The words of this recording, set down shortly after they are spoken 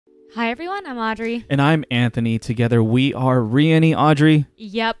Hi everyone, I'm Audrey. And I'm Anthony. Together we are Reyony. Audrey,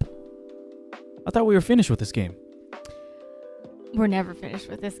 Yep. I thought we were finished with this game. We're never finished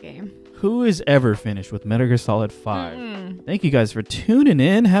with this game. Who is ever finished with Metal Gear Solid 5? Thank you guys for tuning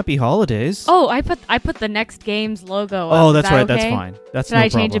in. Happy holidays. Oh, I put the next game's logo up. Oh, that's Is that right. okay? That's fine. That's Should no I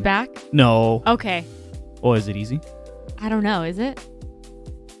problem. change it back? No. Okay. Oh, is it easy? I don't know. Is it?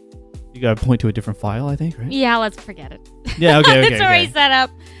 You gotta point to a different file, I think, right? Yeah, let's forget it. Yeah, okay, okay. It's already set up.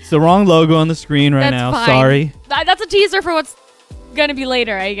 It's the wrong logo on the screen right That's now. fine. Sorry. That's a teaser for what's gonna be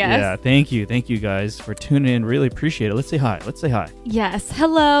later, I guess. Yeah, thank you. Thank you guys for tuning in. Really appreciate it. Let's say hi. Let's say hi. Yes.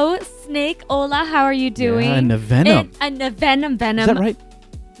 Hello, Snake. Hola. How are you doing? Yeah, and Venom. And Venom. Is that right?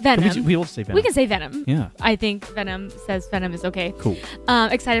 Venom. We will say Venom. We can say Venom. Yeah. I think Venom says Venom is okay. Cool.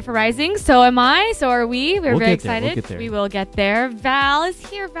 Excited for Rising. So am I. So are we. We're very excited. We'll get there. We will get there. Val is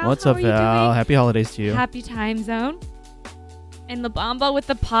here. Val, What's how up, are you Val? doing? Happy holidays to you. Happy time zone. And La Bamba with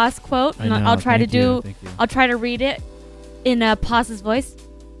the pause quote. I know, I'll try to thank you, do. thank you. I'll try to read it in Pause's voice.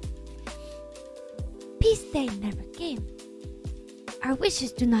 Peace day never came. Our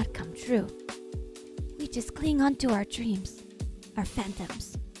wishes do not come true. We just cling on to our dreams, our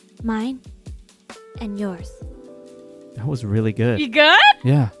phantoms, mine and yours. That was really good. You good?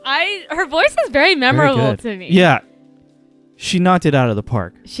 Yeah. Her voice is very memorable to me. Yeah. She knocked it out of the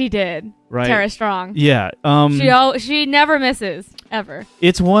park. She did. Right. Tara Strong. Yeah. She never misses ever.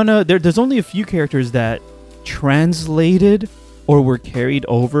 It's one of there's only a few characters that translated or were carried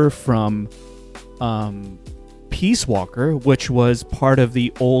over from Peace Walker, which was part of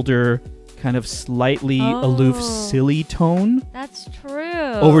the older kind of slightly aloof, silly tone, That's true.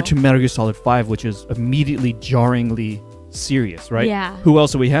 over to Metal Gear Solid 5, which is immediately jarringly serious, right? Yeah. Who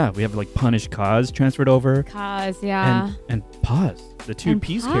else do we have? We have like Punish Kaz transferred over. Kaz, yeah. And Paz, the two And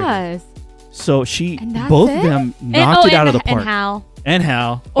Peace characters. Paz. So And that's both it? of them knocked it out of the park. And Hal. And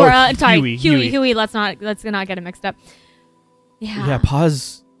Hal. Or, Huey, sorry, Huey. Let's not get it mixed up. Yeah. Yeah,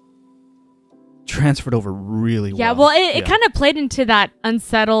 Paz transferred over really well. Yeah, well, it kind of played into that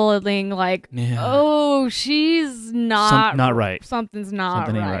unsettling, like, Yeah. oh, she's not not right. Something's not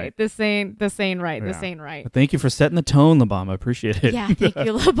Something ain't right. right. This ain't right. This Yeah. ain't right. But thank you for setting the tone, Labama. I appreciate it. Yeah, thank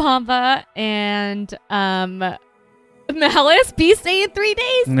you, La Bamba. And Malice, Beast Day in 3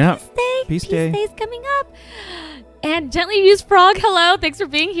 days. Yeah. Peace Peace Day. Day's coming up. And Gently Used Frog, hello. Thanks for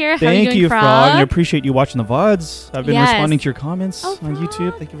being here. How are you Thank doing, you, Frog? Frog. I appreciate you watching the VODs. I've been Yes. responding to your comments Oh, on YouTube.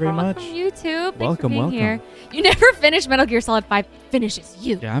 Frog. Thank you very Frog much. From YouTube. Thanks Welcome, for being welcome. here. You never finished Metal Gear Solid 5. Finishes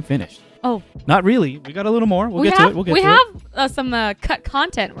you. Yeah, I'm finished. Oh, Not really. We got a little more. We'll get have, to it. We'll get we to have some cut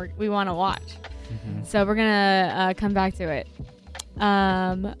content we want to watch. it. So we're going to come back to it.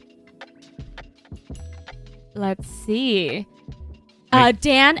 Let's see.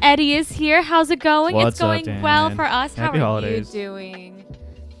 Dan Eddie is here. How's it going? What's it's going up, Dan? well for us. Happy How are holidays. you doing?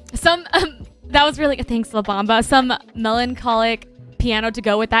 Some that was really good. Thanks, La Bamba. Some melancholic piano to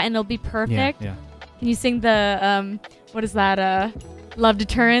go with that, and it'll be perfect. Yeah. Can you sing the what is that? Love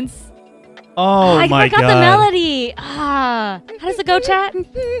Deterrence? Oh, I my forgot God. the melody. How does it go, chat?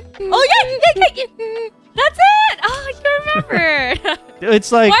 Oh yeah. That's it. Oh, you remember.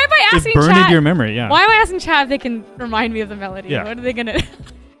 It's like Why am I asking it burned chat? into your memory. Yeah. Why am I asking chat if they can remind me of the melody? Yeah. What are they gonna?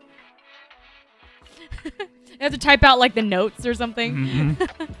 You have to type out like the notes or something.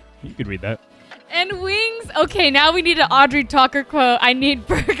 Mhm. You could read that. And Wings. Okay, now we need an Audrey Talker quote. I need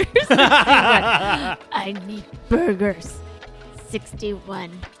burgers. I need burgers.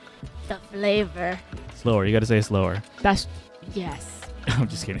 61. The flavor. Slower. You got to say it slower. That's Yes. I'm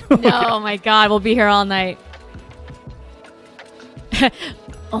just kidding. oh my God. We'll be here all night.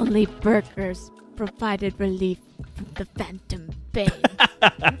 Only burgers provided relief from the phantom pain.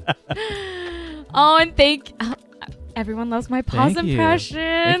 Oh, and everyone loves my pause Thank you. impression.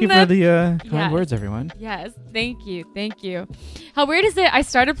 Thank you for the kind Yes. words, everyone. Yes, thank you. How weird is it? I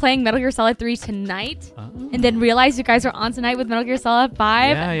started playing Metal Gear Solid 3 tonight, and then realized you guys are on tonight with Metal Gear Solid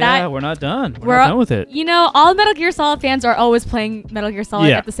 5. Yeah, we're not done. We're not done with it. You know, all Metal Gear Solid fans are always playing Metal Gear Solid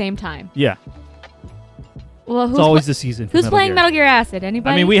Yeah. at the same time. Yeah, Well, it's always the season. For who's Metal playing Gear. Metal Gear Acid?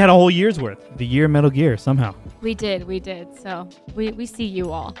 Anybody? I mean, we had a whole year's worth. The year Metal Gear, somehow. we did. So we see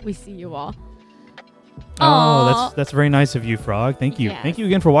you all. Oh, Aw. that's very nice of you, Frog. Thank you. Yes. Thank you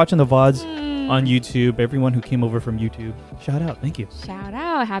again for watching the VODs Mm. on YouTube. Everyone who came over from YouTube, shout out. Thank you. Shout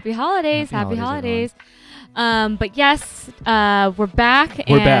out. Happy holidays. Happy holidays, But yes, we're back.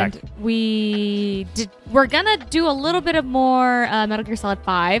 We're and back. We're gonna do a little bit of more Metal Gear Solid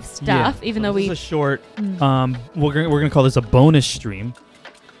 5 stuff, even though this we is a short. We're gonna call this a bonus stream.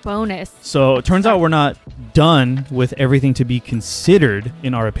 bonus. So it turns out we're not done with everything to be considered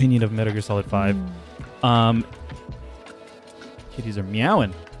in our opinion of Metal Gear Solid 5. Kitties are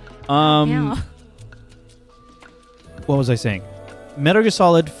meowing. Yeah. What was I saying? Metal Gear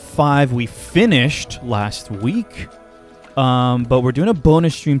Solid 5 we finished last week, but we're doing a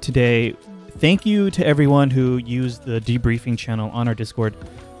bonus stream today. Thank you to everyone who used the debriefing channel on our Discord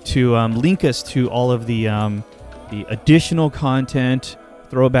to link us to all of the additional content,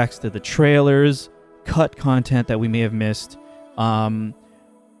 throwbacks to the trailers, cut content that we may have missed.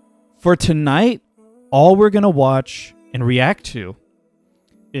 For tonight, all we're going to watch and react to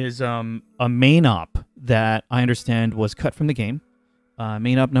is a main op that I understand was cut from the game.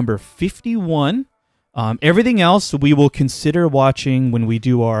 Main op number 51. Everything else we will consider watching when we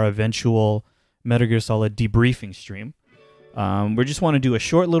do our eventual Metal Gear Solid debriefing stream. We just want to do a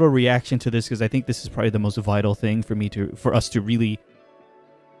short little reaction to this because I think this is probably the most vital thing for us to really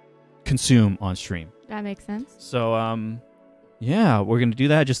consume on stream. That makes sense. So, yeah, we're going to do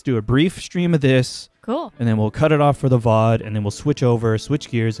that. Just do a brief stream of this. Cool. And then we'll cut it off for the VOD, and then we'll switch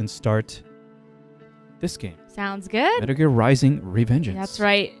gears, and start this game. Sounds good. Metal Gear Rising: Revengeance. That's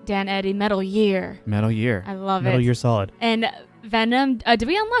right, Dan Eddy, Metal Year. Metal Year. I love Metal it. Gear Solid. And Venom, did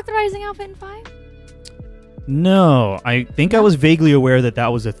we unlock the Rising outfit in 5? No, I think I was vaguely aware that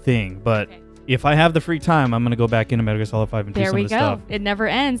was a thing, but Okay. if I have the free time, I'm going to go back into Metal Gear Solid 5 and do There some we of the go. stuff. It never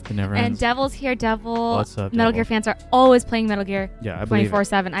ends. It never And ends. Devil's here. Devil. What's up, Metal Devil? Gear fans are always playing Metal Gear. Yeah, I believe it.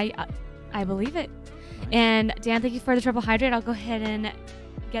 24/7. I believe it. And Dan, thank you for the triple hydrate. I'll go ahead and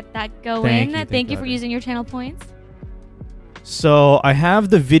get that going. Thank you for God. using your channel points. So I have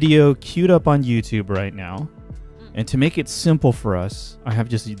the video queued up on YouTube right now. And to make it simple for us, I have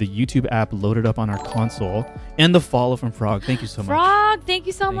just the YouTube app loaded up on our console. And the follow from Frog. Thank you so much. Frog, thank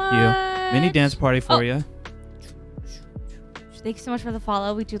you so Thank much. you. Mini dance party for you. Thank you so much for the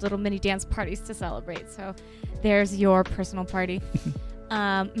follow. We do little mini dance parties to celebrate. So there's your personal party.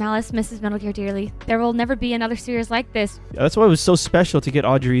 Malice misses Metal Gear dearly. There will never be another series like this. Yeah, that's why it was so special to get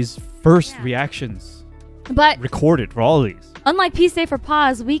Audrey's first reactions But recorded for all of these. unlike Peace Day for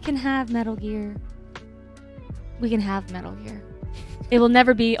Pause, we can have Metal Gear. We can have Metal Gear. It will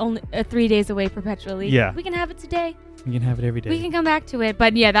never be only 3 days away perpetually. Yeah. We can have it today. You can have it every day. We can come back to it.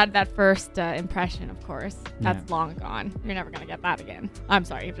 But yeah, that first impression, of course, that's long gone. You're never going to get that again. I'm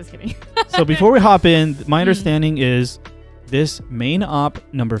sorry. I'm just kidding. So before we hop in, my understanding is this main op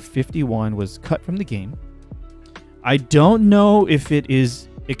number 51 was cut from the game. I don't know if it is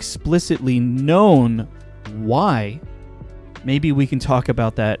explicitly known why. Maybe we can talk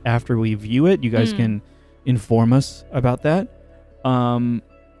about that after we view it. You guys can inform us about that.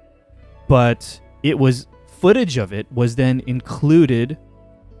 But it was footage of it was then included,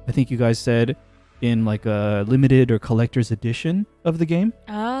 I think you guys said, in like a limited or collector's edition of the game.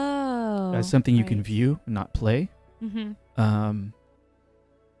 Oh. As something you can view, not play. Mm-hmm.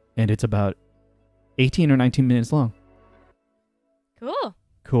 And it's about 18 or 19 minutes long. Cool.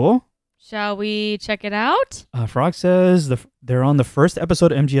 Cool. Shall we check it out? Frog says they're on the first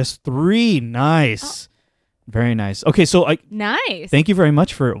episode of MGS3. Nice. Very nice. Okay, so Nice. thank you very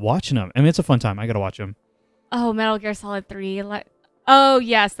much for watching them. I mean, it's a fun time. I got to watch them. Oh, Metal Gear Solid 3. Oh,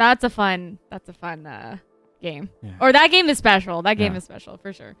 yes. That's a fun game. Yeah. Or that game is special. That game is special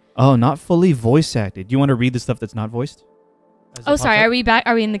for sure. Oh, not fully voice acted. Do you want to read the stuff that's not voiced? Oh, sorry. Are we back?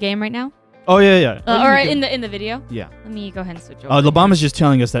 Are we in the game right now? Oh, yeah. Or in the video? Yeah. Let me go ahead and switch over. Labama's just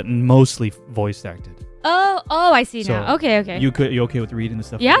telling us that mostly voice acted. Oh, I see So now. Okay. You okay with reading the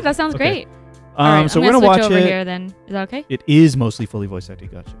stuff? Yeah, that sounds Okay. great. All right, So I'm we're gonna gonna switch watch over it. here then. Is that okay? It is mostly fully voice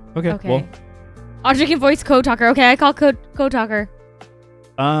acted. Gotcha. Okay. Well, Audrey can voice Code Talker. Okay, I call Code Talker.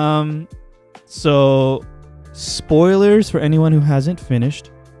 So spoilers for anyone who hasn't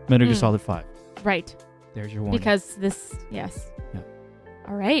finished Metal Gear Solid 5. Right. There's your warning. Because yes. Yeah.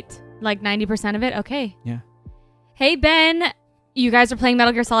 All right. Like 90% of it. Okay. Yeah. Hey, Ben. You guys are playing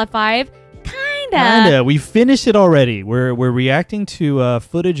Metal Gear Solid 5? Kinda. We finished it already. We're reacting to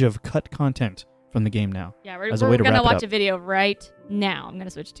footage of cut content from the game now. Yeah, we're as a way to going to wrap it watch up. a video right now. I'm going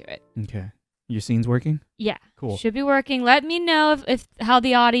to switch to it. Okay. Your scene's working? Yeah. Cool. Should be working. Let me know if how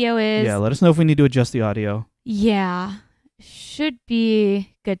the audio is. Yeah, let us know if we need to adjust the audio. Yeah. Should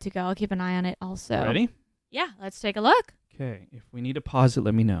be good to go. I'll keep an eye on it also. Ready? Yeah, let's take a look. Okay. If we need to pause it,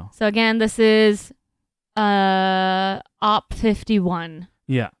 let me know. So again, this is Op 51.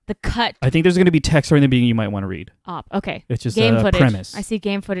 Yeah. The cut I think there's going to be text right in the beginning you might want to read. op. Okay. It's just game a footage. premise. I see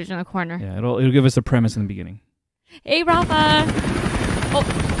game footage in the corner. Yeah, it'll give us a premise in the beginning. Hey, Rafa.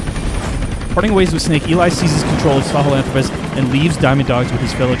 Parting ways with Snake, Eli seizes control of Sahelanthropus and leaves Diamond Dogs with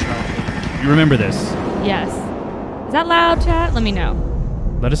his fellow child. You remember this? Yes. Is that loud, chat? Let me know.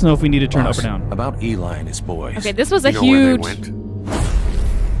 Let us know if we need to turn Boss, up or down. About Eli and his boys. Okay, this was a You know where huge they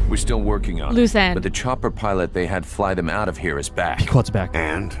went? We're still working on loose it, end. but the chopper pilot they had fly them out of here is back. Quad's back.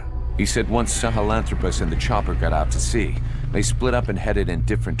 And He said once Sahelanthropus and the chopper got out to sea, they split up and headed in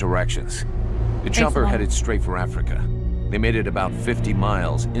different directions. The chopper headed straight for Africa. They made it about 50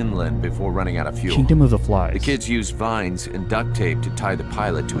 miles inland before running out of fuel. Kingdom of the Flies. The kids used vines and duct tape to tie the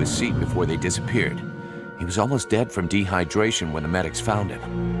pilot to his seat before they disappeared. He was almost dead from dehydration when the medics found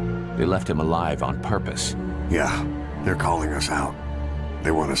him. They left him alive on purpose. Yeah, they're calling us out.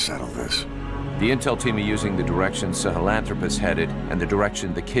 They want to settle this. The intel team are using the direction Sahelanthropus headed and the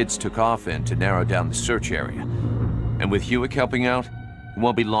direction the kids took off in to narrow down the search area. And with Hewick helping out, it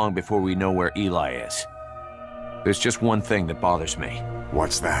won't be long before we know where Eli is. There's just one thing that bothers me.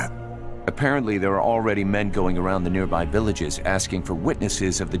 What's that? Apparently, there are already men going around the nearby villages asking for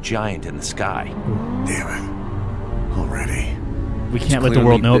witnesses of the giant in the sky. Damn it. Already. We can't let the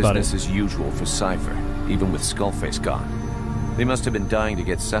world know about it. Business as usual for Cypher, even with Skullface gone. They must have been dying to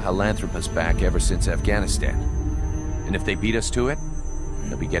get Sahelanthropus back ever since Afghanistan. And if they beat us to it,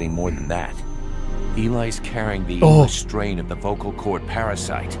 they'll be getting more than that. Eli's carrying the English strain of the vocal cord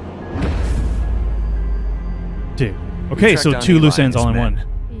parasite. Dude. Okay, so 2 loose ends all in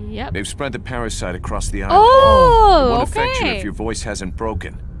one. Yep. They've spread the parasite across the island. Oh, It won't okay. affect you if your voice hasn't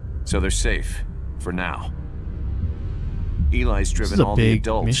broken. So they're safe. For now. Eli's is driven a all the big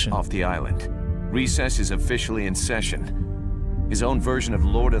adults mission. off the island. Recess is officially in session. His own version of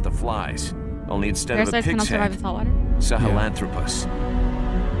Lord of the Flies. Only instead of a Parasites cannot pig's survive head, in salt water. Sahelanthropus.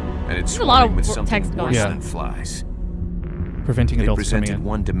 And it's There's a lot of swarming with something text going worse on. than flies. Preventing They adults coming presented in.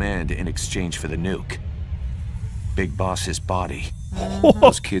 one demand in exchange for the nuke. Big Boss's body.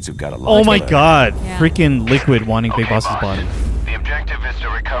 Those kids have got a lot Oh my to learn. god. Yeah. Freaking Liquid wanting Big Boss's boss. body. The objective is to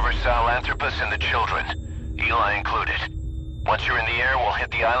recover Sahelanthropus and the children, Eli included. Once you're in the air, we'll hit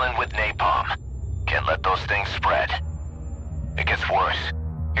the island with napalm. Can't let those things spread. It gets worse.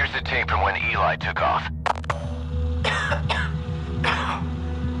 Here's the tape from when Eli took off.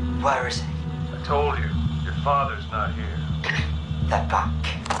 Where is he? I told you, your father's not here. They're back.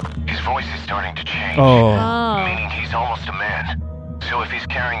 His voice is starting to change, Oh. meaning he's almost a man. So if he's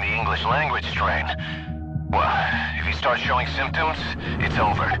carrying the English language strain, well, if he starts showing symptoms, it's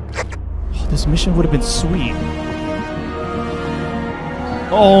over. This mission would have been sweet.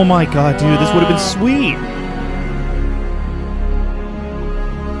 Oh my god, dude, this would have been sweet.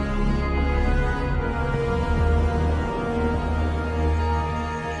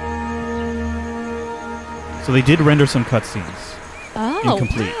 So they did render some cutscenes. Oh,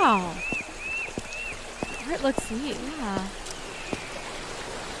 Incomplete. wow. Art looks sweet, yeah.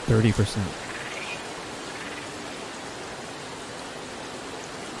 30%.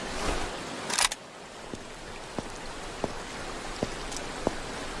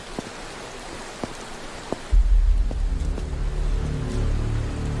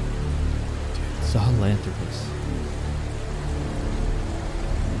 Sahelanthropus.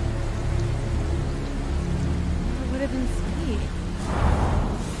 It would have been sweet.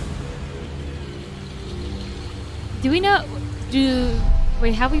 Do we know?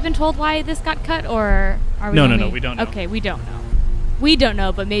 Wait, have we been told why this got cut, or are we? No, only, we don't know. Okay, we don't know. We don't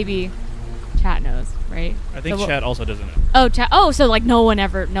know, but maybe chat knows, right? I think So chat also doesn't know. Oh, chat. Oh, so like no one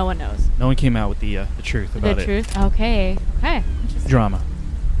knows No one came out with the truth about the it. truth. Okay. Okay. Interesting. Drama.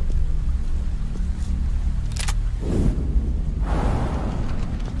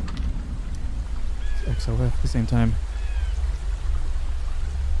 It's XOF at the same time.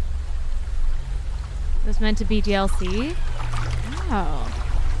 It was meant to be DLC. Oh.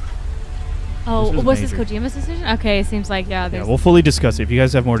 Oh, This was was this major. Kojima's decision? Okay, it seems like yeah. Yeah, There's we'll fully discuss it. If you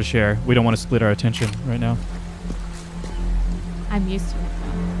guys have more to share, we don't want to split our attention right now. I'm used to it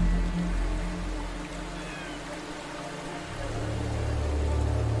though.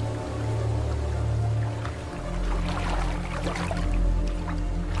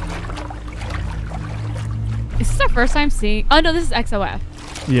 Is this our first time seeing? Oh no, this is XOF.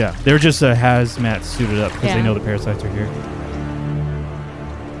 Yeah, they're just hazmat suited up because they Yeah. know the parasites are here.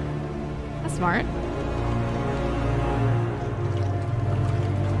 That's smart.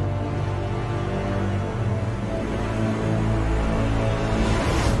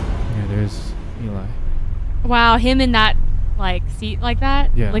 Yeah, there's Eli. Wow, him in that like seat like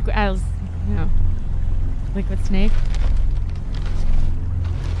that. Yeah. Liquid as you know, Liquid Snake.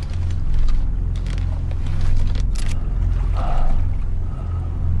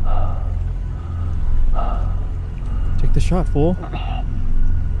 Take the shot, fool.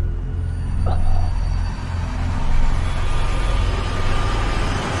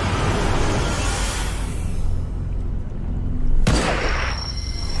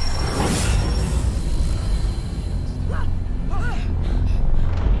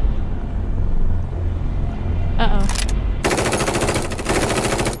 Uh oh.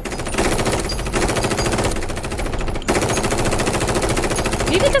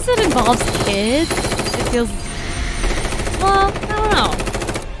 Maybe because it involves kids, it feels. Well, I don't know.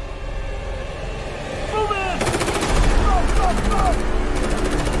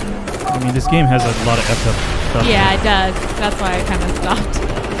 I mean, this game has a lot of effed up stuff. Yeah, it does. That's why I kind of stopped.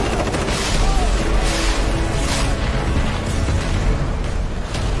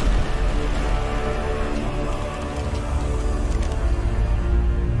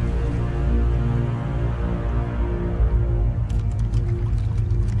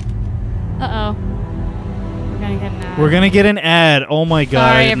 Uh-oh. We're gonna get an ad. We're gonna get an ad. Oh my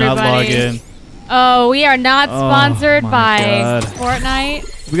god, Sorry, I did not log everybody. in. Oh, we are not Oh sponsored my by God.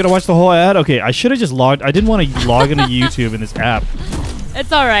 Fortnite. We gotta watch the whole ad? Okay, I should have just logged. I didn't want to log into YouTube in this app.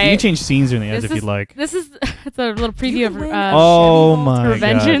 It's all right. You can change scenes in the ads This if is- you'd like. This is it's a little preview of Oh my god,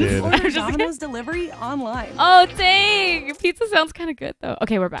 Revengeance. dude. Order Domino's delivery online. Oh dang! Pizza sounds kind of good though.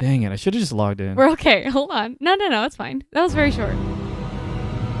 Okay, we're back. Dang it, I should have just logged in. We're okay. Hold on. No, it's fine. That was very short.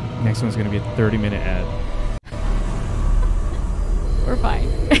 Next one's gonna be a 30-minute ad. We're fine.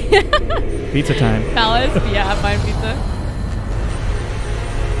 Pizza time. Palace, yeah, fine pizza.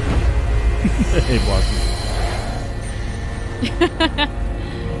 Hey, Blossom.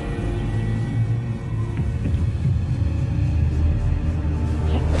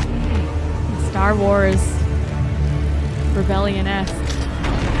 Star Wars Rebellion-esque.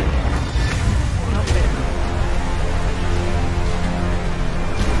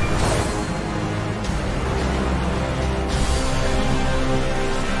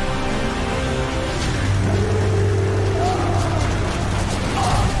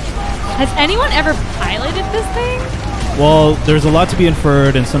 Has anyone ever piloted this thing? Well, there's a lot to be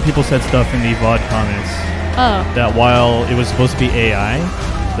inferred, and some people said stuff in the VOD comments Oh. that while it was supposed to be AI,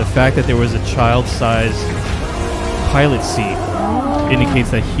 the fact that there was a child-sized pilot seat indicates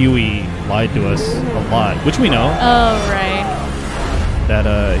that Huey lied to us a lot, which we know. Oh, right.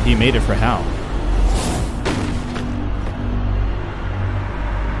 That he made it for Hal.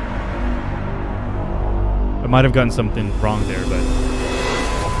 I might have gotten something wrong there, but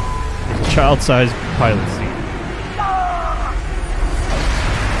there's a child-sized pilot seat.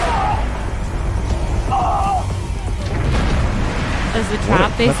 Is this a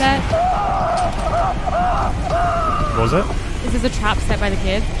trap they set? What was that? Is this a trap set by the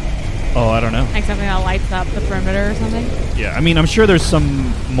kids? Oh, I don't know. Like something that lights up the perimeter or something? Yeah, I mean, I'm sure there's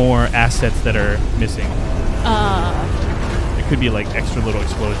some more assets that are missing. It could be like extra little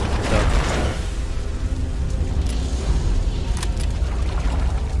explosions and stuff.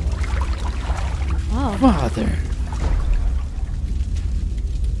 Oh. Father.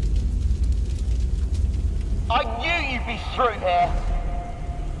 I knew you'd be through here.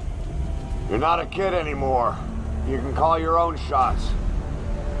 You're not a kid anymore. You can call your own shots.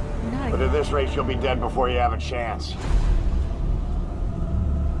 But at this rate, you'll be dead before you have a chance.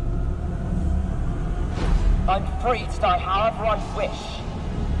 I'm free to die however I wish.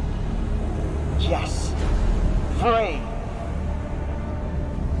 Yes. Free.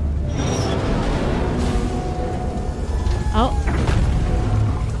 Oh.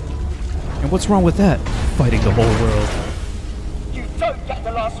 And what's wrong with that? Fighting the whole world. You don't get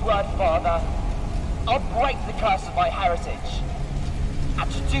the last word, Father. I'll break the curse of my heritage. And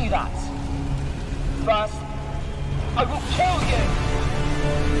to do that, first, I will kill you.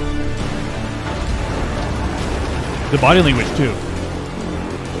 The body language, too.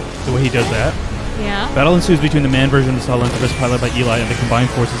 The way he does that. Yeah. Battle ensues between the man version of the Salentabus piloted by Eli and the combined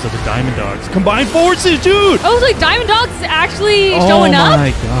forces of the Diamond Dogs. Combined forces, dude! Oh, so like Diamond Dog's actually showing up? Oh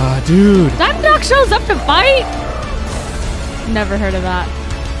my god, dude. Diamond Dog shows up to fight? Never heard of that.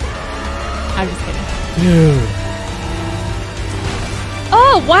 I'm just kidding. Dude.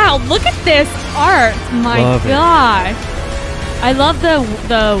 Oh wow, look at this art. My Love it. gosh. I love the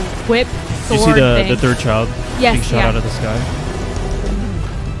whip Did sword you see thing. the third child Yes, being shot yeah. out of the sky?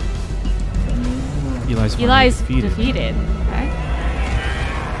 Eli's Eli's finally defeated. Okay.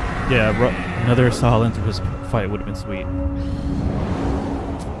 Yeah, another Salentabus fight would have been sweet.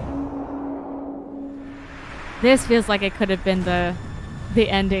 This feels like it could have been the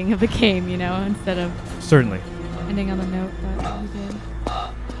ending of the game, you know, instead of Certainly. ending on the note that we did.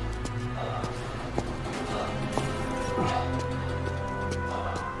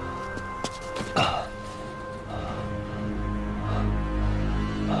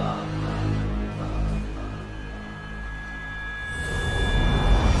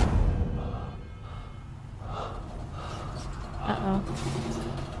 Uh-oh.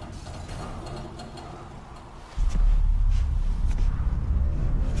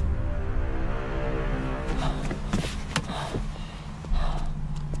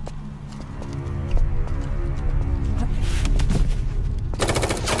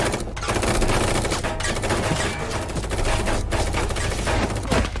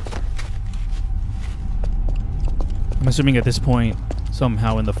 assuming at this point,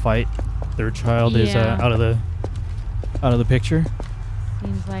 somehow in the fight, their child is out of the picture.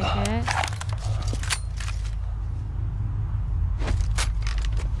 Seems like it.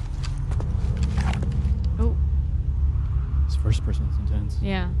 Oh. This first person is intense.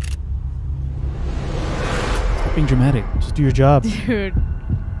 Yeah. Stop being dramatic. Just do your job. Dude.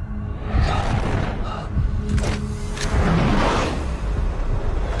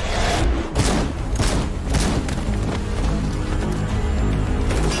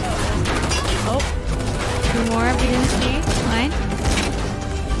 More we didn't see. Fine.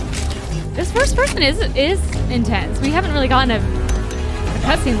 This first person is intense. We haven't really gotten a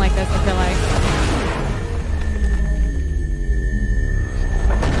cutscene like this, I feel like.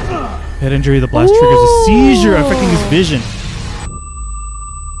 Head injury, the blast triggers a seizure affecting his vision.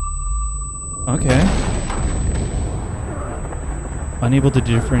 Okay. Unable to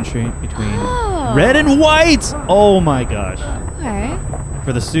differentiate between red and white! Oh my gosh. Okay.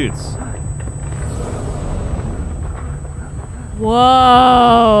 For the suits.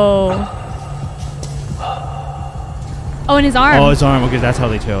 Whoa. Oh, and his arm. Oh, his arm. Okay, that's how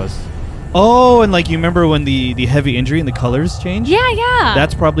they chose. Oh, and like you remember when the heavy injury and the colors change? Yeah, yeah.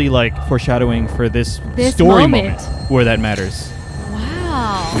 That's probably like foreshadowing for this story moment where that matters.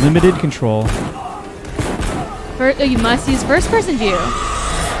 Wow. Limited control. You must use first person view.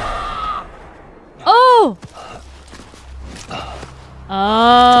 Oh.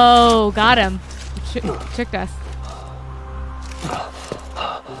 Oh, got him. Tricked us.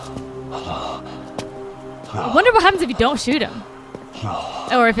 I wonder what happens if you don't shoot him.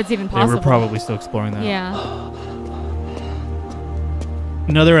 Or if it's even possible. Yeah, we're probably still exploring that. Yeah.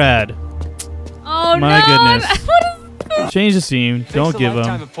 Another ad. Oh, my goodness. What is Change the scene. Don't give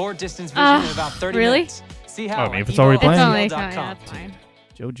them. Really? See how I mean, if it's already playing. It's only fine. Yeah, it's fine.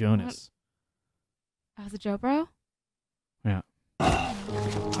 Joe Jonas. That was a Joe bro? Yeah.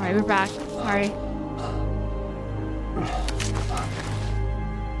 Alright, we're back. Sorry.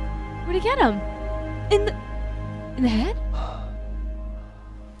 Where'd he get him? In the head?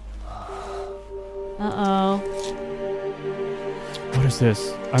 Uh-oh. What is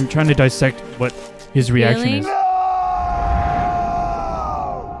this? I'm trying to dissect what his reaction is.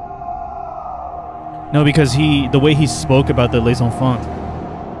 No, because the way he spoke about the Les Enfants,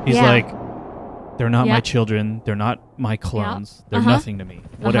 he's like, they're not my children, they're not my clones, they're nothing to me.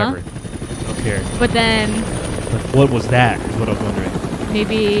 Whatever. I don't care. But then... But what was that, is what I was wondering.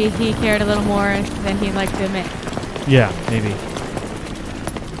 Maybe he cared a little more than he'd like to admit. Yeah, maybe.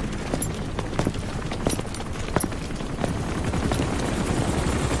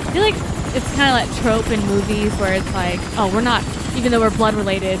 I feel like it's kind of like trope in movies where it's like, oh, we're not, even though we're blood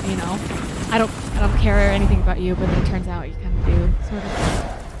related, you know, I don't care anything about you, but then it turns out you kind of do, sort of.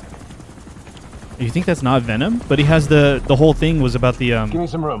 You think that's not Venom? But he has the whole thing was about the Give me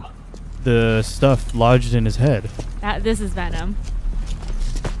some room. The stuff lodged in his head. This is Venom.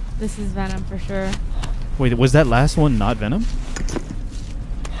 This is Venom for sure. Wait, was that last one not Venom?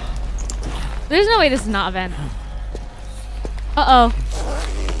 There's no way this is not Venom. Uh-oh.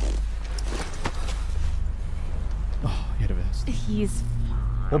 Oh, he had a vest. He's...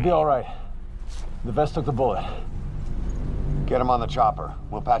 He'll be all right. The vest took the bullet. Get him on the chopper.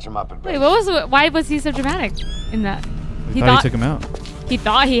 We'll patch him up in base. Wait, why was he so dramatic in that? He thought he took him out. He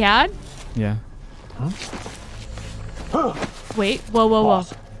thought he had? Yeah. Huh? Wait, whoa.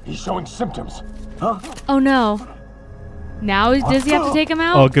 Boss, he's showing symptoms. Huh? Oh no. Now does he have to take him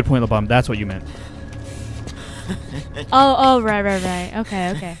out? Oh, good point, LeBomb. That's what you meant. Oh, right.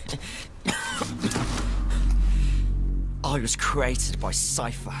 Okay. I was created by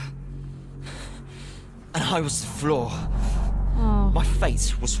Cypher. And I was the flaw. Oh. My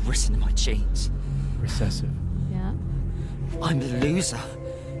fate was written in my genes. Recessive. Yeah. I'm the loser.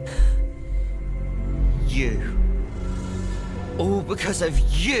 You. All because of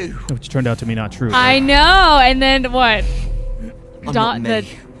you. Which turned out to be not true. I know. And then what? The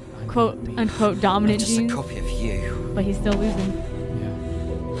quote unquote dominant just genes. a copy of you. But he's still losing. Yeah.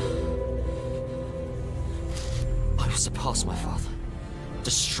 I will surpass my father.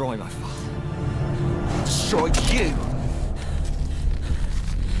 Destroy my father. Destroy you.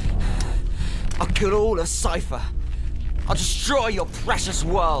 I'll kill all of Cypher. I'll destroy your precious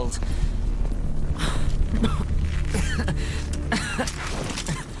world.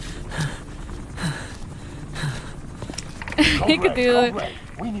 He could do it.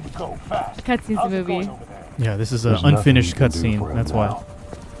 We need to go fast. Cutscene's a movie. Yeah, this is an unfinished cutscene. That's why.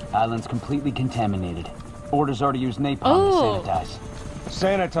 Island's completely contaminated. Orders are to use napalm to sanitize.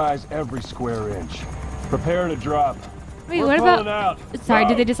 Sanitize every square inch. Prepare to drop. Wait, We're what about... out. Sorry,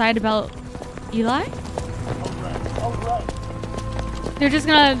 did they decide about Eli? All right. They're just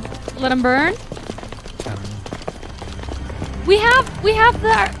gonna let them burn? I don't know. We have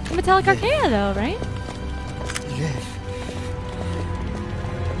the metallic archaea though, right? Live.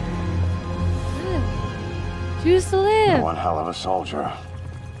 Choose to live. One hell of a soldier.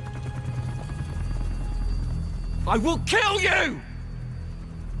 I will kill you!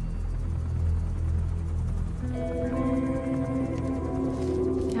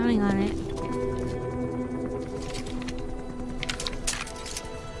 Counting on it.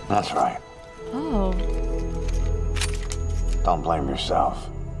 That's right. Oh. Don't blame yourself.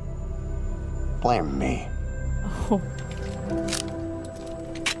 Blame me. Oh.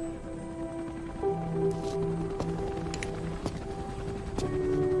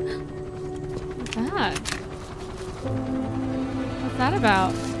 What's that? What's that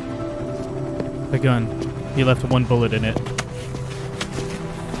about? The gun. He left one bullet in it.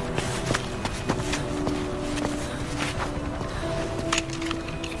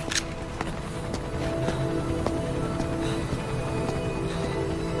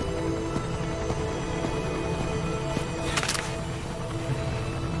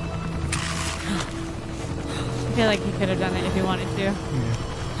 I feel like he could have done it if he wanted to.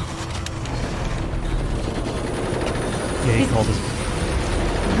 Yeah, he called his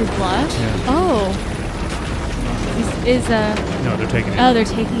bluff? Yeah. Oh. Is No, they're taking it. Oh, they're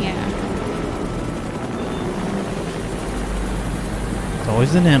taking it. It's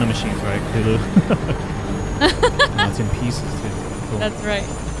always the nanomachines, right, Kulu? Oh, it's in pieces, too. Cool. That's right.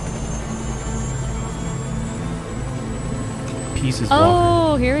 Pieces.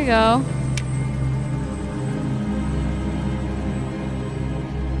 Oh, here we go.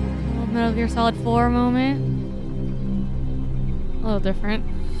 A little Metal Gear Solid 4 moment. A little different.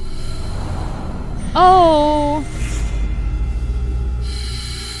 Oh!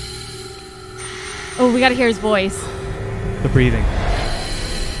 Oh, we gotta hear his voice. The breathing.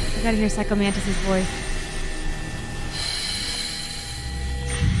 We gotta hear Psycho Mantis' voice.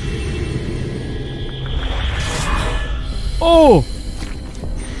 Oh!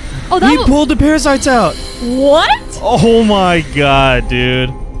 Oh, that he pulled the parasites out! What? Oh my god, dude.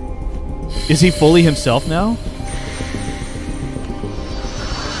 Is he fully himself now?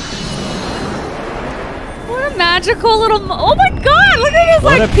 What a magical little... oh my god! Look at his,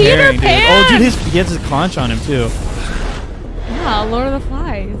 What like, a Peter pairing, dude. Pan! Oh, dude, he has his conch on him, too. Yeah, Lord of the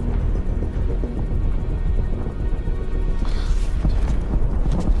Flies.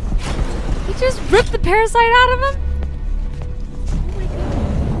 He just ripped the parasite out of him? Oh my god.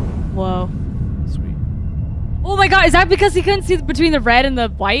 Whoa. Sweet. Oh my god, is that because he couldn't see between the red and the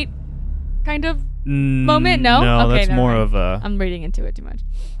white kind of moment? No? No, Okay, that's never more mind. of a... I'm reading into it too much.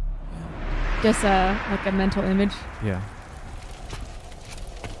 Just like a mental image. Yeah.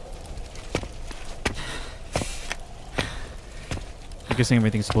 I'm guessing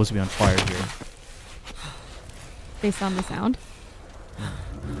everything's supposed to be on fire here. Based on the sound.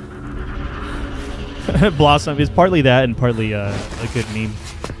 Blossom is partly that and partly a good meme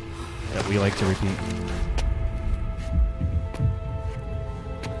that we like to repeat.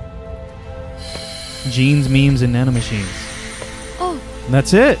 Genes, memes, and nanomachines. Oh. And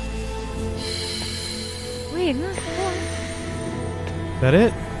that's it. Wait, no. That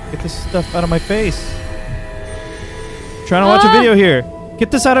it? Get this stuff out of my face. Trying to watch a video here.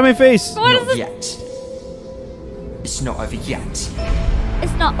 Get this out of my face. What is Not yet. It's not over yet.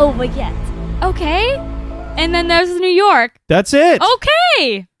 It's not over yet. Okay. And then there's New York. That's it.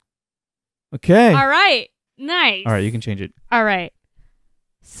 Okay. Okay. All right. Nice. All right, you can change it. All right.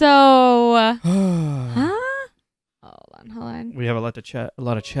 So, huh? Hold on. We have a lot of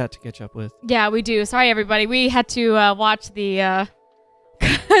chat to catch up with. Yeah, we do. Sorry, everybody. We had to watch the.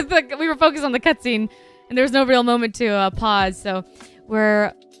 We were focused on the cutscene, and there was no real moment to pause. So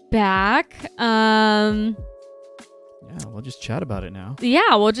we're back. Yeah, we'll just chat about it now.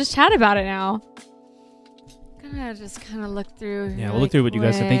 Yeah, we'll just chat about it now. Gonna just kind of look through. Yeah, we'll look through what you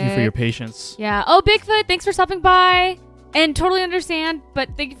guys said. Thank you for your patience. Yeah. Oh, Bigfoot, thanks for stopping by. And totally understand, but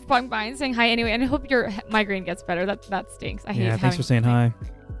thank you for stopping by and saying hi anyway. And I hope your migraine gets better. That stinks. I hate Yeah, thanks for saying hi.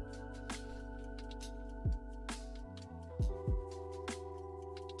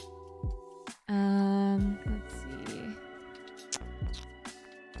 Let's see.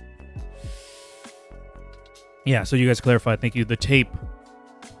 Yeah, so you guys clarified. Thank you. The tape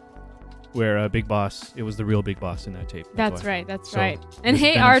where Big Boss, it was the real Big Boss in that tape. That's right. So, right. And with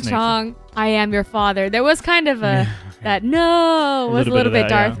hey, Venom Snake. Archong, I am your father. There was kind of a that no was a little bit of that,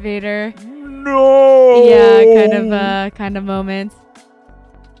 Darth yeah. Vader. No. Yeah, kind of moments.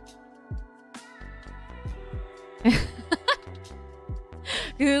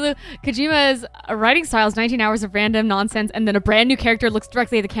 Kojima's writing style is 19 hours of random nonsense, and then a brand new character looks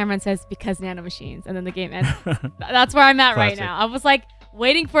directly at the camera and says, "Because nanomachines," and then the game ends. That's where I'm at right now. I was like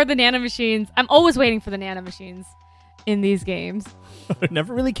waiting for the nanomachines. I'm always waiting for the nanomachines in these games. It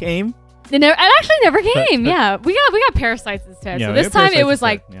never really came. It actually never came. Yeah, we got parasites instead. Yeah, so this time it was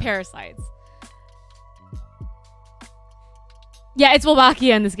like parasites. Yeah, it's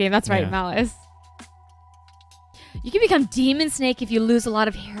Wolbachia in this game. That's right, Malice. You can become Demon Snake if you lose a lot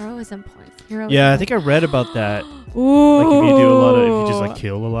of heroism points. Yeah, I think I read about that. Ooh. Like if you just like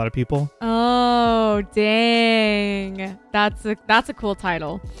kill a lot of people. Oh, dang. That's a cool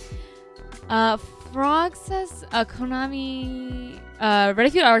title. Frog says Konami read a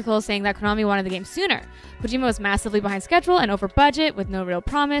few articles saying that Konami wanted the game sooner. Kojima was massively behind schedule and over budget with no real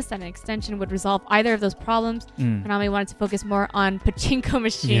promise that an extension would resolve either of those problems. Konami wanted to focus more on pachinko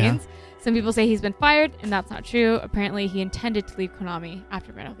machines. Some people say he's been fired, and that's not true. Apparently, he intended to leave Konami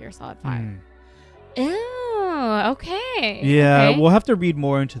after Metal Gear Solid 5. Oh, okay. Yeah, okay. We'll have to read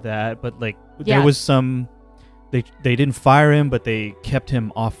more into that, but like there was some they didn't fire him, but they kept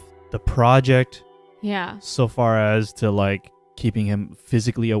him off the project. Yeah. So far as to like keeping him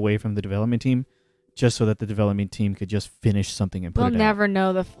physically away from the development team, just so that the development team could just finish something and put it out. We'll never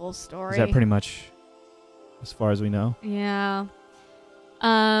know the full story. Is that pretty much as far as we know? Yeah.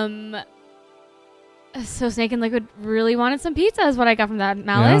 So Snake and Liquid really wanted some pizza is what I got from that,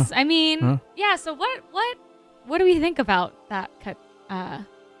 Malice. Yeah. I mean, yeah, so what do we think about that cut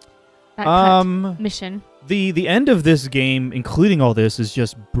mission? The end of this game, including all this, is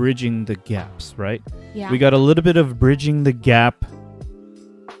just bridging the gaps, right? Yeah. We got a little bit of bridging the gap,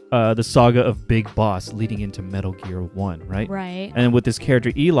 the saga of Big Boss leading into Metal Gear 1, right? Right. And with this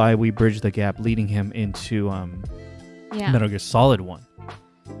character Eli, we bridge the gap leading him into Metal Gear Solid 1.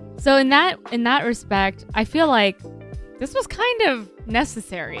 So in that respect, I feel like this was kind of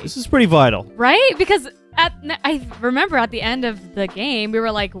necessary. This is pretty vital. Right? Because I remember at the end of the game, we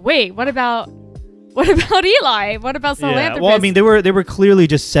were like, wait, what about Eli? What about Salanthropus? Yeah, well, I mean, they were clearly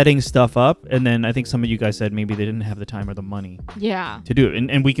just setting stuff up, and then I think some of you guys said maybe they didn't have the time or the money to do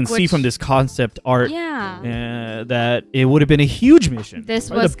it. And we can see from this concept art that it would have been a huge mission. This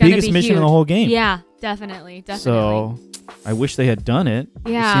probably was the biggest mission in the whole game. Yeah, definitely. So I wish they had done it.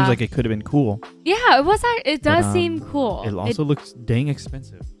 Yeah. It seems like it could have been cool. Yeah, it does seem cool. It also looks dang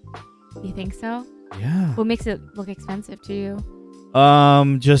expensive. You think so? Yeah. What makes it look expensive to you?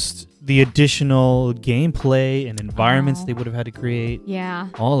 Just the additional gameplay and environments they would have had to create. Yeah.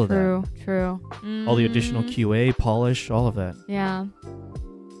 All of that. True. All the additional QA, polish, all of that. Yeah.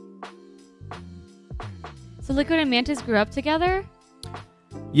 So Liquid and Mantis grew up together?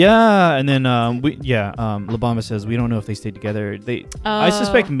 Yeah, and then Labama says we don't know if they stayed together. I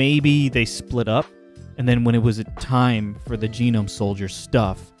suspect maybe they split up, and then when it was time for the Genome Soldier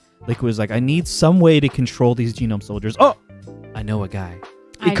stuff, Liquid was like, I need some way to control these Genome Soldiers. Oh, I know a guy.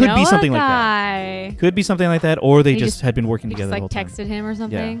 It could be something like that. Could be something like that, or they just had been working together the whole time. Texted him or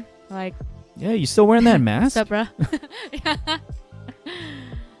something. Yeah. Like, yeah, you still wearing that mask? What's up, bruh? Yeah.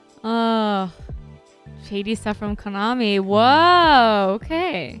 Oh, shady stuff from Konami. Whoa.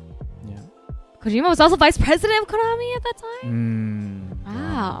 Okay. Yeah. Kojima was also vice president of Konami at that time.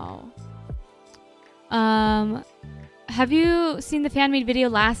 Wow. Have you seen the fan-made video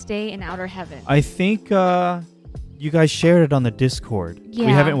Last Day in Outer Heaven? I think you guys shared it on the Discord. Yeah.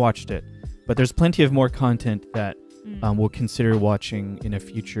 We haven't watched it, but there's plenty of more content that we'll consider watching in a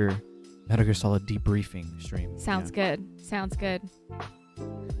future Metal Gear Solid debriefing stream. Sounds good. Sounds good.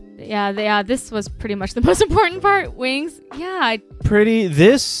 Yeah, this was pretty much the most important part. Wings. Yeah.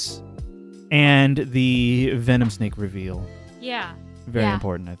 This and the Venom Snake reveal. Yeah. Very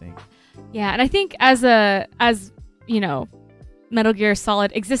important, I think. Yeah, and I think as you know,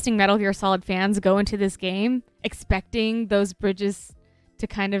 existing Metal Gear Solid fans go into this game expecting those bridges to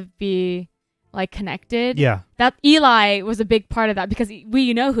kind of be like connected. Yeah. That Eli was a big part of that because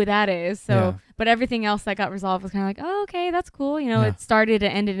we know who that is. So, but everything else that got resolved was kind of like, oh, okay, that's cool. You know, it started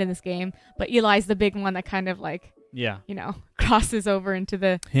and ended in this game, but Eli's the big one that kind of like, you know, crosses over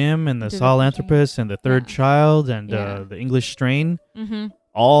into him and the Salanthropus and the third child and the English strain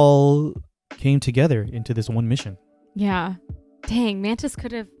all came together into this one mission. Yeah. Dang, Mantis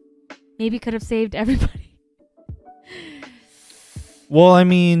could have saved everybody. Well, I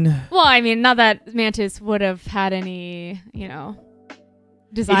mean, not that Mantis would have had any, you know,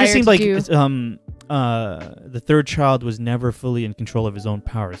 desire to do. It just seemed like the third child was never fully in control of his own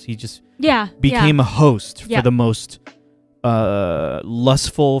powers. He just became a host for the most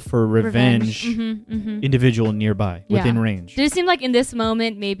lustful for revenge Mm-hmm. individual nearby within range. Did it seem like in this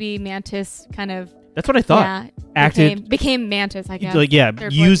moment maybe Mantis kind of That's what I thought. Yeah. Acted. Became Mantis, I guess. Like, yeah,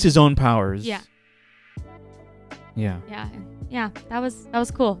 Third used voice. his own powers. Yeah. Yeah. Yeah. That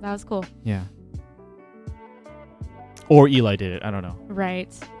was cool. That was cool. Yeah. Or Eli did it. I don't know.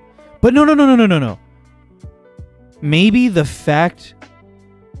 Right. But no. Maybe the fact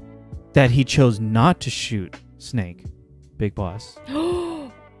that he chose not to shoot Snake, Big Boss,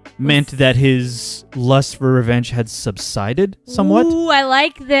 meant that his lust for revenge had subsided somewhat. Ooh, I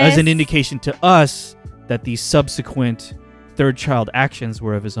like this. As an indication to us that the subsequent third child actions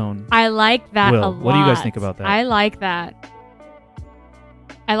were of his own. I like that a lot. What do you guys think about that? I like that.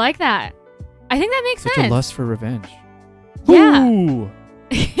 I think that makes Such sense. a lust for revenge. Yeah. Ooh.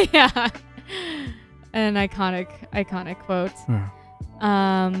 Yeah. An iconic quote.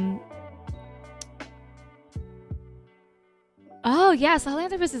 Oh, yeah.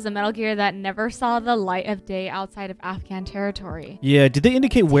 Sahelanthropus is a Metal Gear that never saw the light of day outside of Afghan territory. Yeah, did they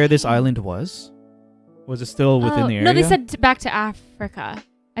indicate where this island was? Was it still within the area? No, they said back to Africa.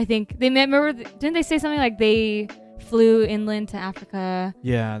 I think they remember. Didn't they say something like they flew inland to Africa?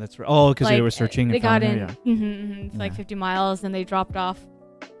 Yeah, that's right. Oh, because they were searching. They and got found in her, yeah. for like 50 miles, and they dropped off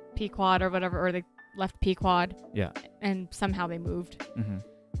Pequod or whatever, or they left Pequod. Yeah. And somehow they moved.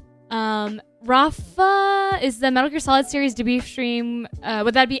 Rafa is the Metal Gear Solid series debrief stream.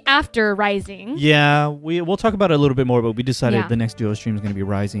 Would that be after Rising? Yeah, we'll talk about it a little bit more, but we decided Yeah. the next duo stream is going to be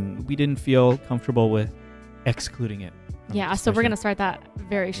Rising. We didn't feel comfortable with excluding it. Yeah, so we're gonna start that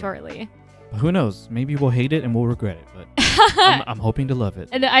very shortly. But who knows? Maybe we'll hate it and we'll regret it, but I'm hoping to love it.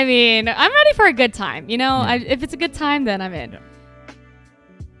 And I mean, I'm ready for a good time. You know, Yeah. if it's a good time, then I'm in. Yeah.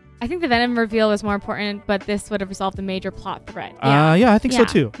 I think the Venom reveal was more important, but this would have resolved the major plot thread. Yeah, I think so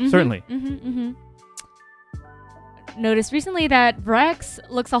too. Certainly. Noticed recently that Rex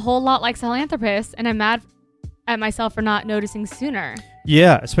looks a whole lot like Sahelanthropus, and I'm mad at myself for not noticing sooner.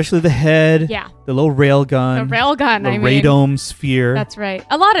 Yeah, especially the head. Yeah. The little rail gun. The rail gun, The I mean. radome sphere. That's right.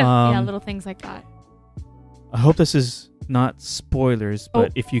 A lot of little things like that. I hope this is not spoilers,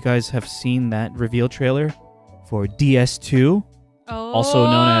 but if you guys have seen that reveal trailer for DS2, also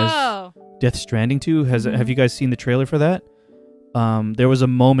known as Death Stranding 2, have you guys seen the trailer for that? There was a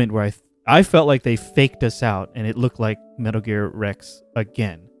moment where I felt like they faked us out, and it looked like Metal Gear Rex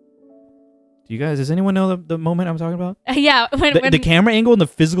again. Do you guys? Does anyone know the moment I'm talking about? Yeah, when The camera angle and the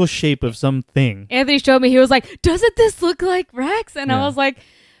physical shape of something. Anthony showed me, he was like, "Doesn't this look like Rex?" And I Yeah. was like,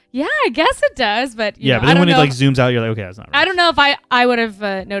 "Yeah, I guess it does." But you know, But then when it like zooms out, you're like, okay, that's not Rex. I don't know if I would have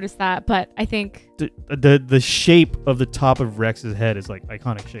noticed that, but I think The shape of the top of Rex's head is like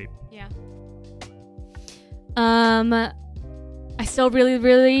iconic shape. Yeah. I still really,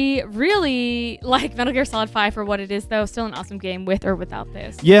 really, really like Metal Gear Solid 5 for what it is, though. Still an awesome game with or without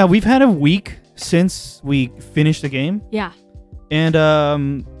this. Yeah, we've had a week since we finished the game. Yeah. And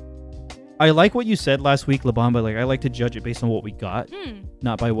I like what you said last week, Labamba. Like, I like to judge it based on what we got,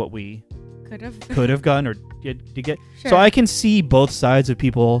 not by what we could have gotten or did get. Sure. So I can see both sides of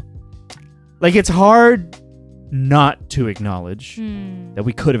people. Like, it's hard not to acknowledge that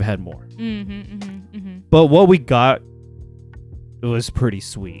we could have had more. But what we got, it was pretty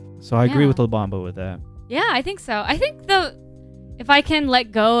sweet. So I agree with Labamba with that. Yeah, I think so. I think if I can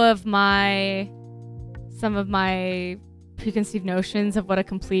let go of some of my preconceived notions of what a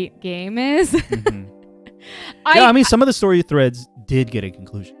complete game is. I mean, some of the story threads did get a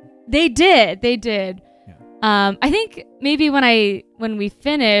conclusion. They did. Yeah. I think maybe when we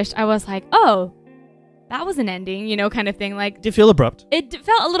finished, I was like, oh, that was an ending, you know, kind of thing. Like, Did it feel abrupt? It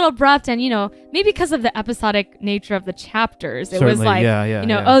felt a little abrupt, and, you know, maybe because of the episodic nature of the chapters, it was like,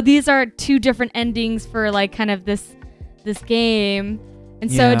 oh, these are two different endings for like kind of this game,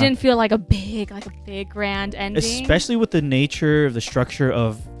 and so it didn't feel like a big grand ending. Especially with the nature of the structure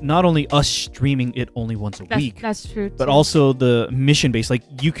of not only us streaming it only once a week. That's true. But also the mission base. Like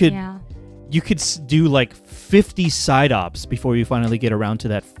you could do like 50 side ops before you finally get around to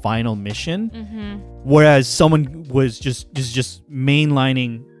that final mission. Whereas someone was just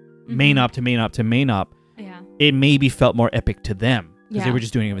mainlining main op to main op to main op. Yeah. It maybe felt more epic to them because they were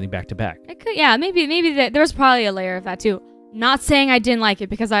just doing everything back to back. It could, maybe there was probably a layer of that too. Not saying I didn't like it,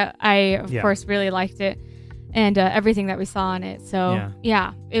 because I of course really liked it, and everything that we saw on it. So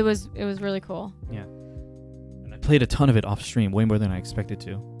it was really cool. Yeah. And I played a ton of it off stream, way more than I expected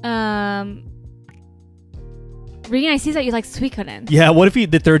to. Reyony, I see that you like Suikoden. Yeah, what if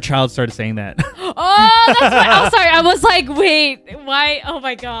the third child started saying that? Oh, that's what, I'm sorry. I was like, wait, why? Oh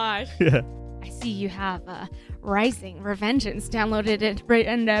my gosh. Yeah. I see you have Rising Revengeance downloaded it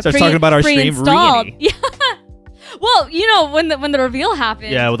and starts talking about our stream, Reyony. Yeah. Well, you know, when the reveal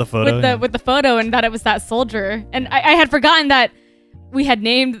happened. Yeah, with the photo. With the photo, and that it was that soldier. And I had forgotten that we had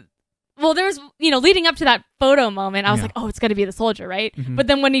named well, there was, leading up to that photo moment, I was Yeah. like, oh, it's gonna be the soldier, right? Mhm. But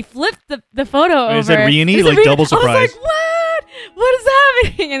then when he flipped the photo over, Is it Reyony? it Like Reyony. double surprise. I was like, what is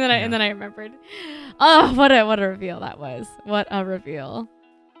happening? And then I remembered. Oh, what a reveal that was. What a reveal.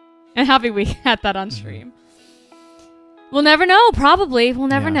 And happy we had that on stream. We'll never know, probably. We'll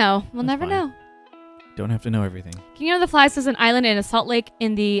never know. We'll never know. Don't have to know everything. Kingdom of the Flies is an island in a salt lake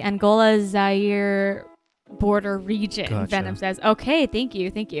in the Angola-Zaire border region, Gotcha. Venom says. Okay, thank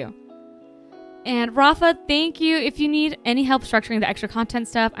you. And Rafa, thank you. If you need any help structuring the extra content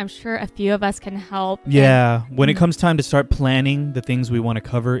stuff, I'm sure a few of us can help. Yeah, when it comes time to start planning the things we want to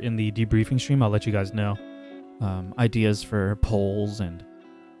cover in the debriefing stream, I'll let you guys know. Ideas for polls and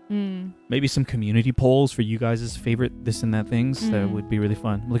maybe some community polls for you guys' favorite this and that things. That would be really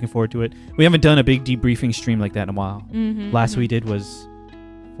fun. I'm looking forward to it. We haven't done a big debriefing stream like that in a while. Last we did was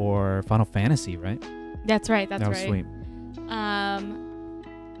for Final Fantasy, right? That's right. That was sweet.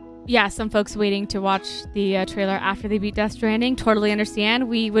 Yeah, some folks waiting to watch the trailer after they beat Death Stranding. Totally understand.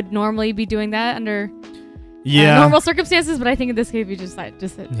 We would normally be doing that under normal circumstances, but I think in this case we decided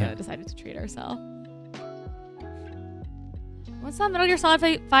to treat ourselves. Once saw Metal Gear Solid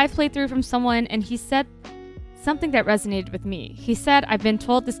 5 playthrough from someone, and he said something that resonated with me. He said, I've been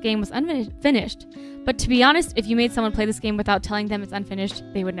told this game was unfinished, but to be honest, if you made someone play this game without telling them it's unfinished,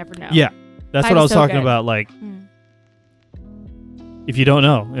 they would never know. Yeah, that's what I was talking about. Like, if you don't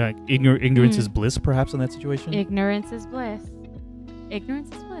know, ignorance is bliss, perhaps, in that situation. Ignorance is bliss.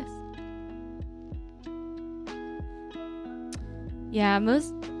 Ignorance is bliss. Yeah,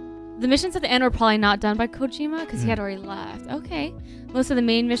 the missions at the end were probably not done by Kojima because he had already left. Okay. Most of the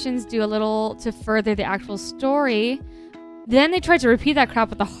main missions do a little to further the actual story. Then they tried to repeat that crap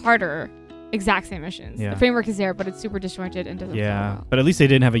with the harder exact same missions. Yeah. The framework is there, but it's super disjointed and doesn't flow well. But at least they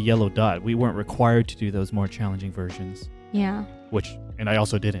didn't have a yellow dot. We weren't required to do those more challenging versions. Yeah. And I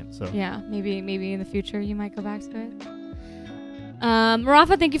also didn't. So yeah, maybe in the future you might go back to it.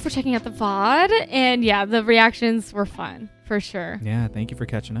 Rafa, thank you for checking out the VOD. And yeah, the reactions were fun, for sure. Yeah, thank you for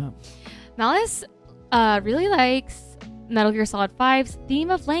catching up. Malice really likes Metal Gear Solid 5's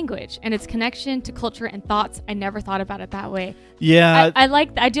theme of language and its connection to culture and thoughts. I never thought about it that way. Yeah.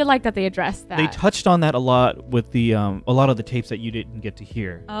 I did like that they addressed that. They touched on that a lot with the a lot of the tapes that you didn't get to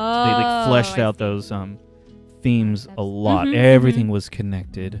hear. Oh, they like fleshed out those themes a lot. Everything was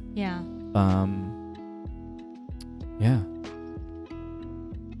connected. Yeah. Yeah.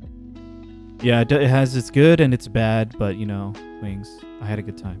 Yeah, it has its good and its bad, but Wings, I had a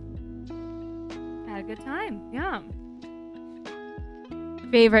good time. Had a good time. Yeah.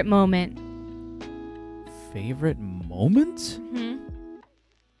 Favorite moment? Favorite moment?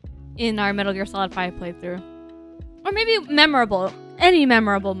 In our Metal Gear Solid 5 playthrough. Or maybe memorable. Any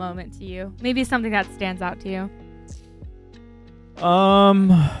memorable moment to you. Maybe something that stands out to you.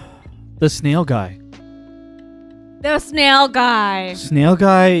 The snail guy. The snail guy. Snail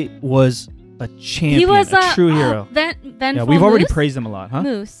guy was a champion. He was a true hero. Vengeful we've already Moose? praised him a lot, huh?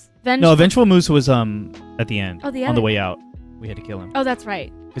 Moose. No, Vengeful Moose was at the end. Oh, the on other the way out. We had to kill him. Oh, that's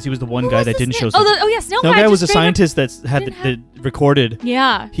right. Because he was the one guy that didn't show Oh, symptoms. yeah, Snail Snail guy guy was a just straight up scientist that had the recorded.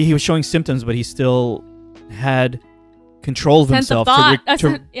 Yeah. He was showing symptoms, but he still had control of Sense himself of thought.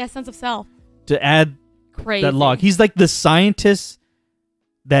 to sense of self. to add Crazy. that log. He's like the scientist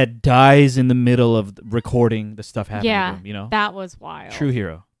that dies in the middle of recording the stuff happening to him, that was wild. True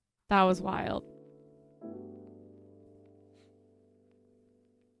hero. That was wild.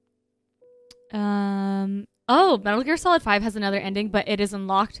 Metal Gear Solid 5 has another ending, but it is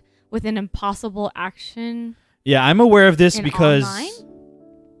unlocked with an impossible action. Yeah, I'm aware of this in because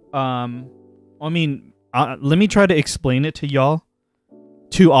online? let me try to explain it to y'all,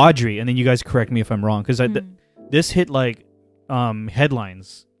 to Audrey, and then you guys correct me if I'm wrong, because this hit like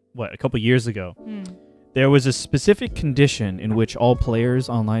headlines a couple years ago. There was a specific condition in which all players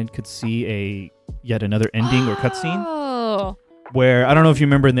online could see yet another ending or cutscene. Oh. Where, I don't know if you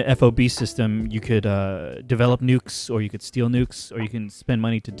remember, in the FOB system, you could develop nukes, or you could steal nukes, or you can spend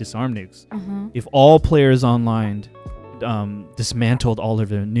money to disarm nukes. If all players online dismantled all of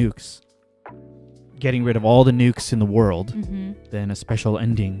their nukes, getting rid of all the nukes in the world, then a special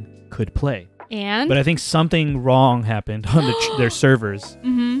ending could play. But I think something wrong happened on their servers.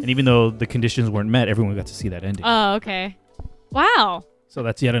 And even though the conditions weren't met, everyone got to see that ending. Oh, okay. Wow. So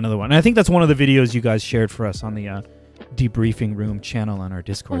that's yet another one. And I think that's one of the videos you guys shared for us on the debriefing room channel on our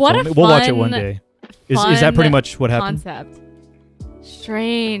Discord. We'll watch it one day. Is that pretty much what happened? Concept.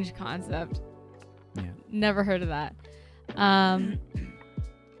 Strange concept. Yeah. Never heard of that.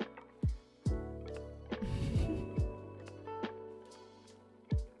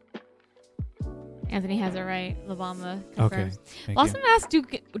 Anthony has it right. Labama Okay. confirms. Blossom asked,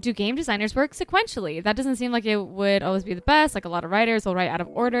 do game designers work sequentially? That doesn't seem like it would always be the best. Like a lot of writers will write out of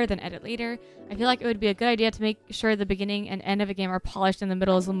order, then edit later. I feel like it would be a good idea to make sure the beginning and end of a game are polished and the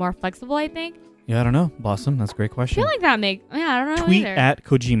middle is a little more flexible, I think. Yeah, I don't know. Blossom, that's a great I question. feel like I don't know Tweet either. at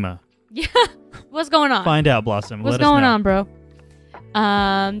Kojima. Yeah. What's going on? Find out, Blossom. What's Let us going know. on, bro?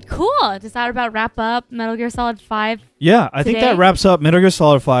 Cool. Does that about wrap up Metal Gear Solid 5? Yeah, I think that today? wraps up Metal Gear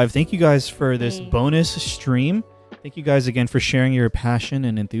Solid 5. Thank you guys for this bonus stream. Thank you guys again for sharing your passion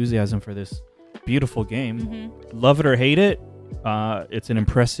and enthusiasm for this beautiful game. Love it or hate it, it's an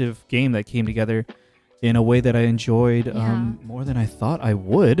impressive game that came together in a way that I enjoyed more than I thought I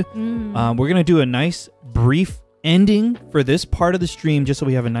would. We're going to do a nice brief ending for this part of the stream just so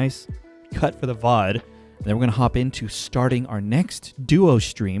we have a nice cut for the VOD. Then we're going to hop into starting our next duo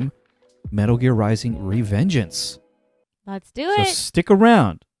stream, Metal Gear Rising Revengeance. Let's do So it. stick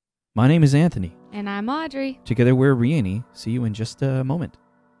around. My name is Anthony. And I'm Audrey. Together we're Reyony. See you in just a moment.